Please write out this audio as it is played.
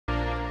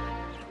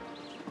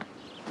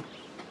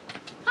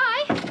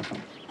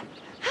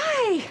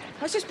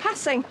I was just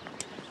passing.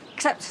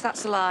 Except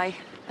that's a lie.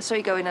 I saw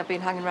you go in. I've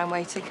been hanging around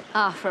waiting.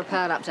 Ah, for a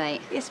Pearl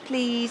update. Yes,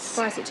 please.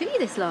 Why has it took you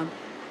this long?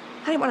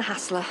 I didn't want to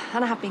hassle her,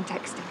 and I have been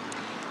texting.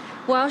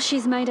 Well,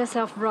 she's made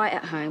herself right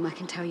at home, I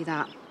can tell you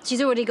that.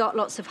 She's already got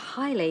lots of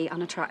highly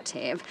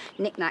unattractive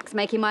knickknacks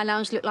making my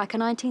lounge look like a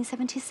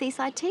 1970s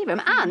seaside tea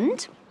room.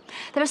 And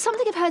there is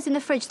something of hers in the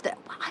fridge that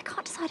I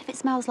can't decide if it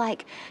smells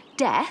like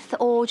death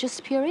or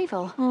just pure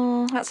evil.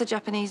 That's the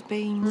Japanese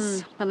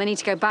beans. Well, they need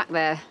to go back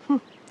there. Oh,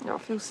 I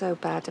feel so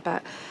bad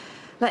about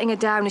letting her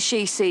down as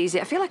she sees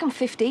it. I feel like I'm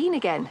 15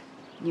 again.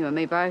 You and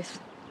me both.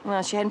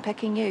 Well, she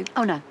henpecking you.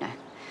 Oh, no.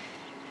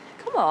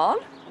 Come on.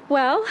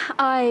 Well,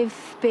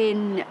 I've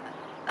been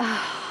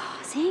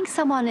seeing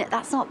someone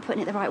that's not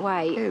putting it the right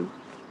way. Who?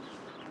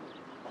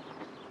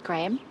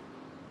 Graham.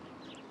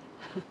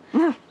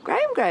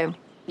 Graham.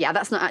 Yeah,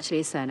 that's not actually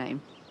his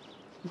surname.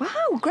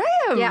 Wow,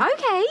 Graham. Yeah,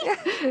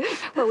 okay.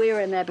 Well, we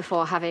were in there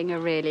before having a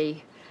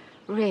really,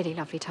 really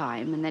lovely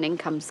time, and then in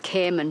comes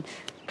Kim and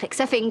clicks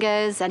her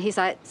fingers, and he's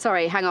like,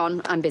 sorry, hang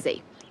on, I'm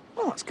busy.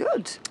 Oh, that's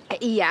good.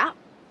 Yeah.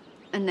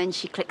 And then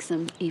she clicks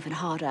them even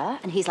harder,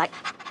 and he's like...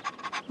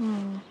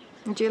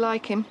 Do you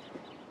like him?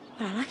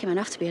 Well, I like him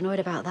enough to be annoyed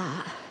about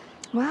that.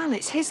 Well,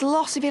 it's his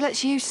loss if he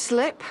lets you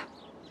slip.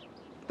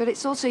 But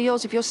it's also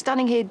yours if you're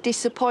standing here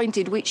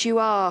disappointed, which you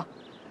are.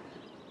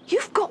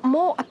 You've got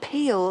more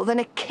appeal than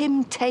a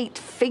Kim Tate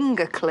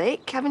finger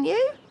click, haven't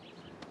you?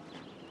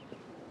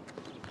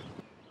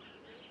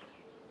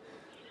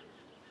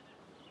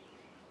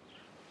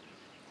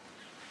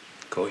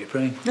 Caught you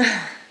praying?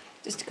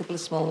 Just a couple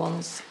of small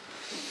ones.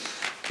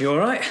 You all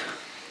right?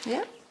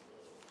 Yeah?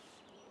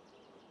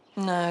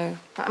 No,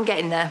 but I'm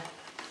getting there.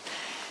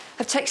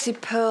 I've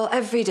texted Pearl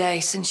every day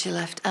since she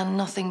left and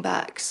nothing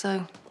back,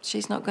 so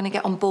she's not going to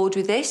get on board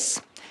with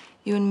this.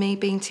 You and me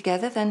being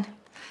together, then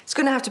it's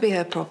going to have to be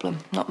her problem,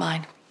 not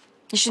mine.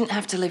 You shouldn't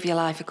have to live your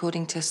life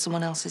according to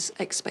someone else's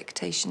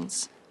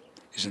expectations.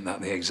 Isn't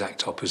that the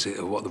exact opposite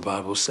of what the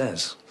Bible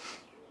says?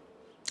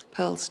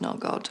 Pearl's not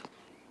God.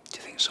 Do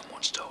you think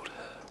someone's told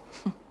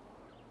her?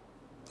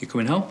 You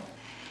coming home?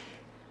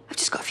 I've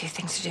just got a few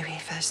things to do here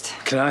first.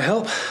 Can I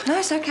help? No,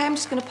 it's okay. I'm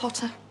just going to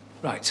potter.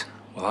 Right.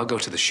 Well, I'll go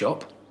to the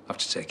shop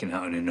after taking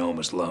out an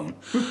enormous loan,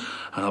 and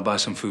I'll buy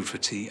some food for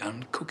tea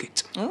and cook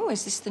it. Oh,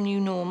 is this the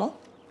new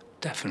normal?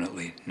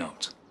 Definitely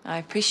not. I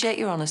appreciate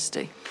your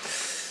honesty.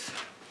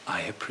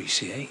 I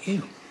appreciate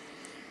you.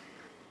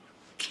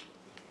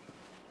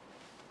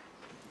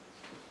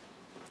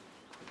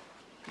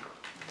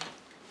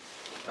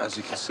 As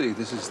you can see,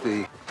 this is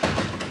the...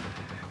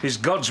 Is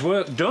God's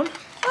work done?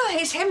 Well,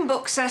 his hymn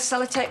book says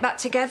sellotape back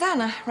together,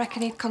 and I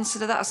reckon he'd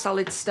consider that a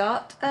solid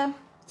start.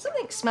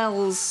 Something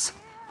smells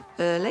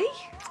early.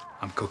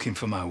 I'm cooking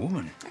for my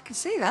woman. I can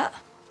see that.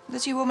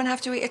 Does your woman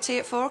have to eat her tea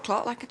at 4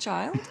 o'clock like a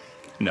child?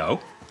 No,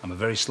 I'm a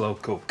very slow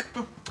cook.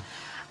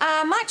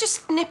 I might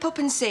just nip up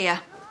and see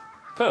her.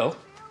 Pearl?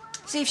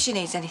 See if she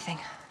needs anything.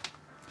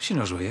 She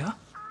knows where you are.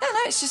 No,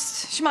 it's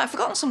just she might have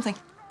forgotten something.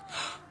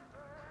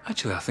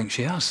 Actually, I think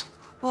she has.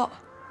 What?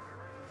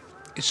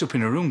 It's up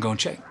in her room. Go and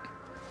check.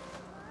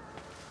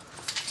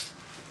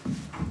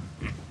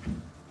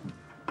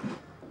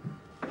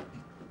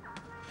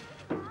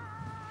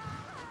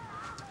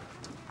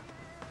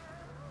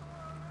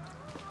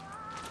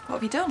 What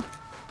have you done?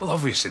 Well,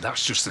 obviously,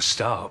 that's just the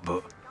start,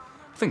 but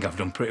I think I've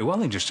done pretty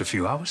well in just a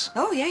few hours.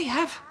 Oh, yeah, you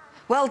have.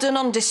 Well done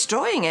on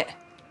destroying it.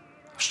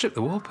 I've stripped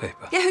the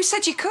wallpaper. Yeah, who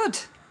said you could?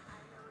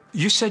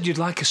 You said you'd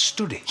like a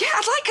study. Yeah,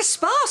 I'd like a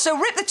spa, so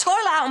rip the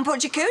toilet out and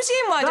put jacuzzi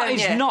in, why don't you?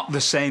 That is not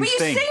the same thing.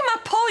 thing. But you see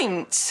my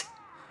point.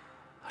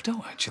 I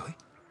don't, actually.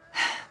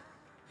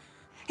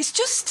 It's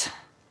just...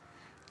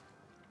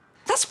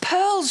 That's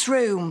Pearl's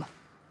room.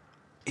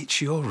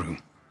 It's your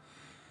room.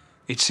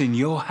 It's in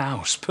your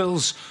house.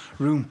 Pearl's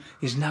room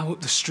is now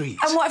up the street.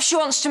 And what if she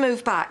wants to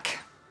move back?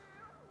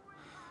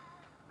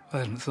 I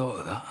hadn't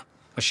thought of that.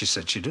 Well, she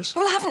said she does.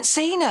 Well, I haven't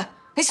seen her.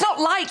 It's not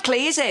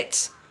likely, is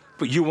it?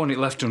 But you want it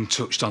left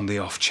untouched on the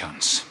off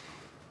chance.